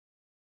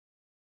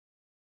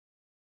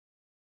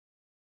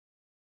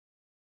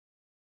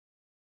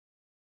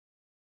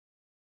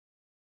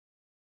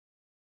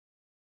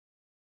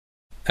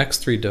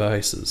X3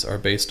 devices are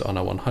based on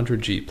a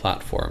 100G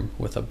platform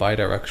with a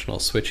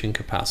bidirectional switching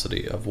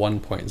capacity of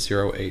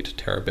 1.08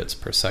 terabits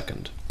per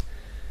second.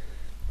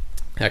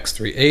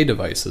 X3A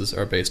devices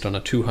are based on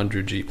a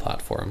 200G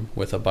platform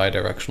with a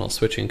bidirectional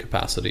switching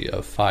capacity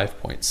of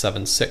 5.76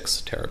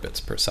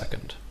 terabits per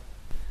second.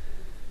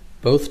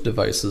 Both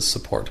devices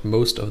support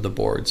most of the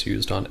boards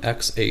used on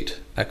X8,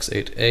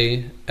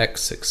 X8A,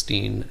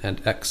 X16,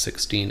 and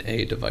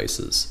X16A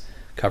devices,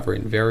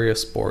 covering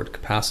various board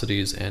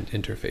capacities and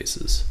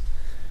interfaces.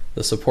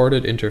 The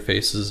supported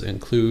interfaces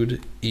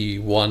include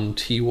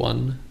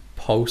E1T1,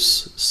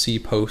 POS,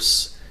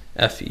 CPOS,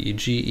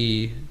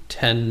 FEGE,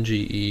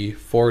 10GE,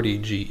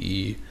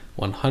 40GE,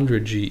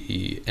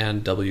 100GE,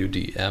 and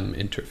WDM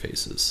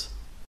interfaces.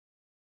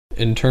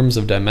 In terms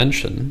of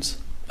dimensions,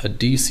 a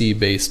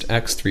DC-based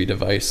X3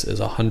 device is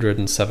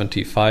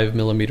 175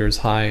 mm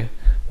high,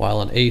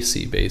 while an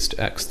AC-based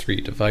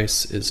X3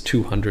 device is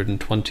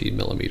 220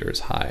 mm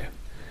high.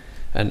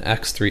 An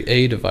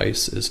X3A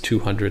device is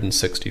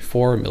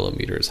 264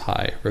 mm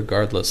high,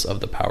 regardless of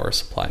the power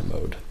supply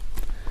mode.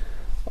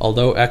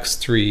 Although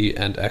X3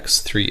 and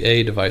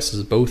X3A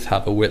devices both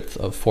have a width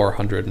of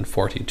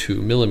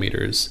 442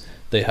 mm,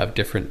 they have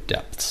different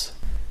depths.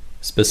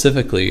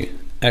 Specifically,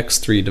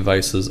 X3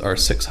 devices are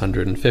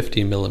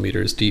 650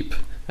 mm deep,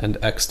 and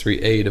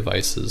X3A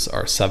devices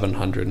are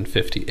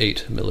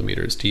 758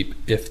 mm deep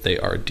if they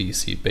are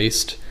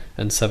DC-based,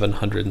 and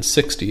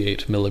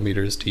 768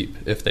 mm deep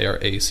if they are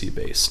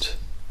AC-based.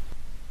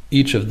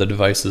 Each of the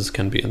devices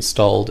can be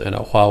installed in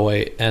a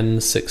Huawei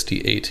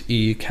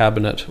NE40E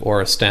cabinet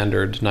or a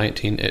standard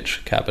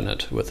 19-inch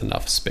cabinet with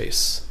enough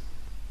space.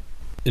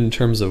 In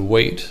terms of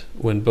weight,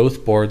 when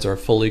both boards are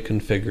fully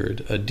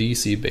configured, a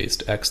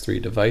DC-based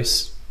X3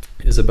 device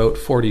is about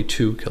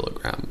 42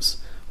 kilograms,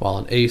 while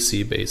an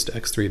AC-based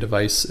X3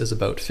 device is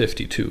about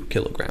 52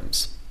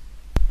 kilograms.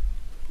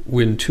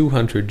 When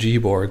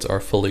 200G boards are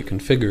fully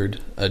configured,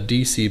 a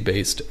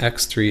DC-based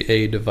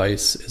X3A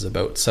device is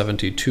about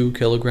 72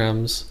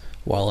 kilograms,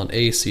 while an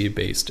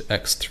AC-based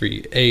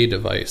X3A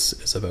device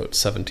is about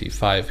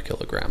 75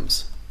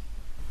 kilograms.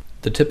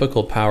 The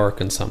typical power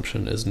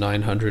consumption is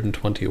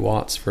 920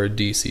 watts for a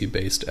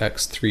DC-based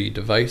X3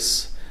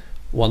 device,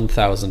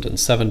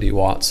 1070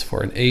 watts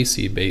for an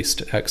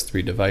AC-based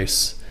X3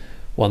 device,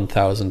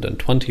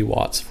 1020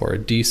 watts for a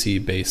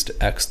DC-based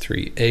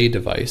X3A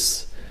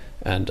device,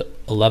 and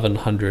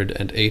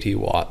 1180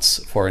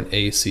 watts for an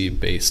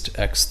AC-based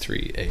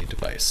X3A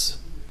device.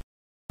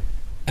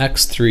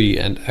 X3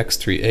 and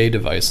X3A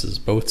devices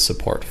both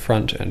support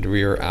front and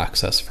rear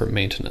access for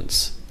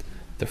maintenance.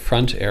 The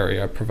front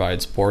area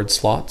provides board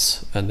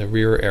slots, and the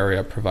rear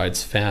area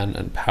provides fan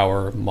and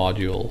power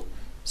module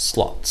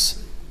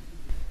slots.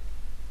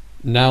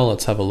 Now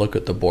let's have a look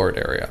at the board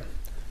area.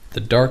 The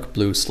dark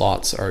blue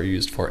slots are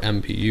used for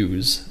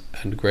MPUs,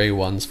 and gray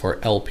ones for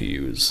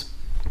LPUs.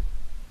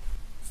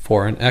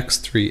 For an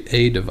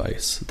X3A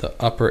device, the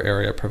upper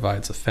area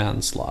provides a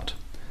fan slot.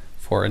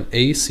 For an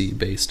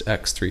AC-based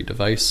X3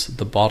 device,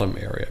 the bottom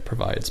area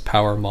provides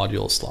power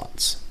module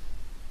slots.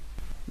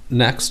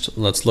 Next,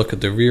 let's look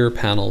at the rear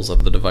panels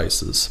of the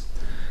devices.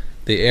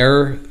 The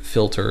air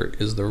filter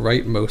is the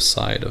rightmost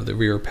side of the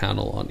rear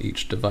panel on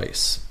each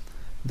device.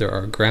 There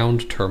are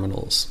ground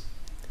terminals.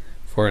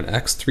 For an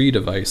X3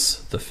 device,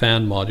 the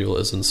fan module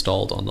is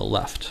installed on the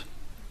left.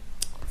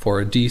 For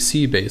a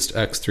DC-based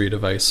X3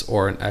 device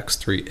or an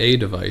X3A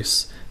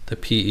device, the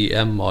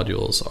PEM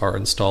modules are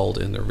installed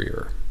in the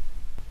rear.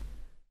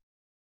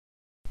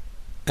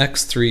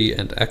 X3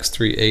 and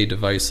X3A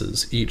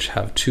devices each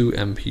have two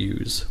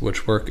MPUs,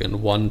 which work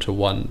in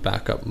one-to-one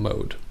backup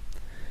mode.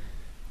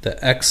 The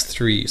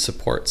X3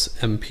 supports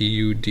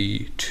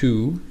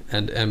MPU-D2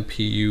 and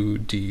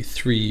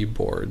MPU-D3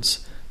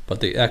 boards,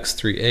 but the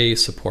X3A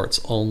supports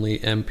only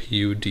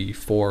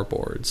MPU-D4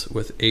 boards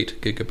with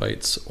 8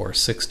 GB or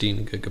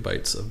 16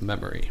 GB of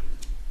memory.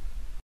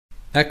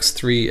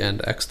 X3 and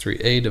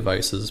X3A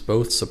devices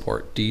both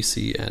support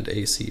DC and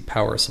AC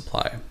power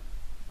supply.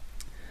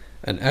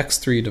 An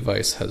X3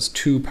 device has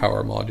two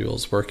power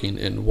modules working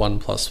in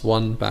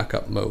 1+1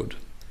 backup mode.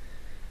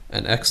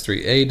 An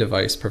X3A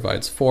device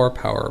provides 4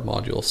 power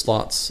module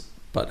slots,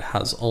 but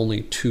has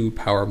only 2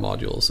 power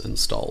modules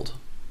installed.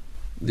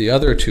 The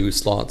other 2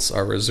 slots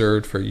are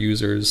reserved for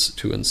users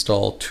to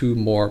install 2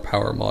 more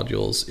power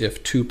modules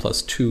if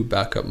 2+2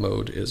 backup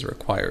mode is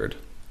required.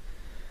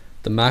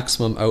 The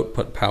maximum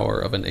output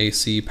power of an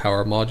AC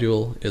power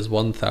module is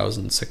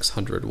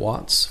 1600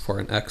 watts for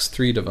an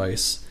X3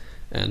 device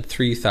and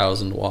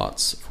 3000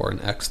 watts for an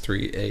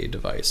X3A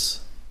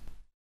device.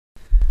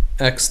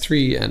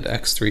 X3 and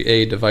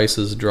X3A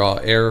devices draw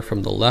air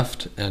from the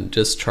left and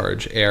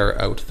discharge air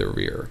out the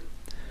rear.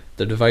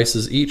 The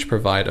devices each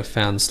provide a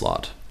fan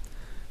slot.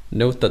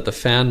 Note that the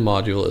fan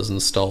module is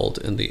installed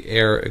in the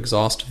air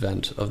exhaust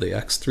vent of the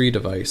X3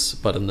 device,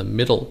 but in the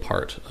middle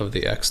part of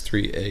the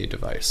X3A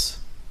device.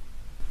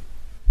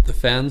 The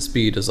fan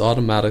speed is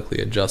automatically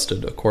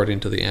adjusted according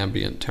to the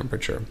ambient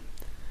temperature.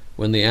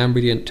 When the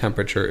ambient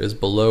temperature is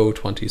below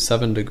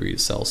 27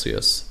 degrees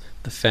Celsius,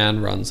 The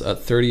fan runs at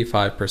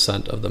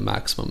 35% of the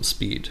maximum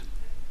speed.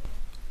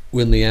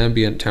 When the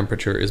ambient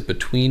temperature is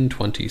between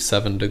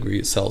 27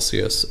 degrees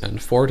Celsius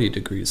and 40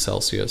 degrees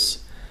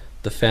Celsius,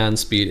 the fan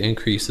speed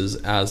increases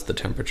as the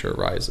temperature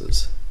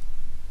rises.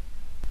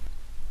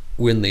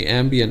 When the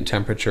ambient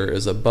temperature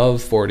is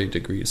above 40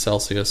 degrees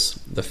Celsius,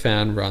 the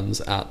fan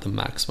runs at the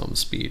maximum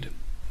speed.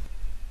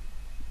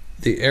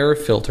 The air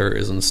filter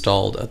is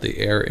installed at the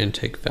air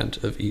intake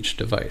vent of each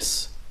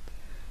device.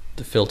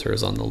 The filter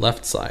is on the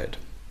left side.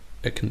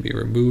 It can be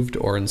removed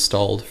or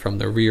installed from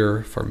the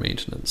rear for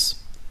maintenance.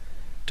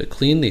 To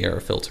clean the air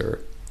filter,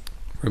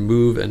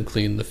 remove and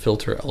clean the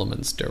filter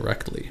elements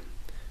directly.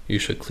 You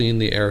should clean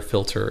the air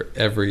filter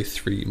every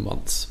 3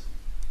 months.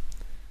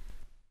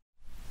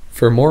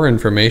 For more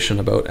information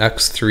about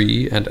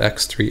X3 and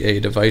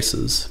X3A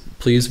devices,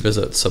 please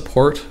visit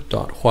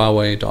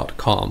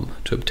support.huawei.com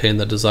to obtain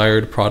the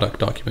desired product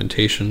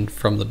documentation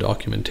from the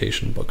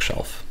documentation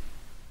bookshelf.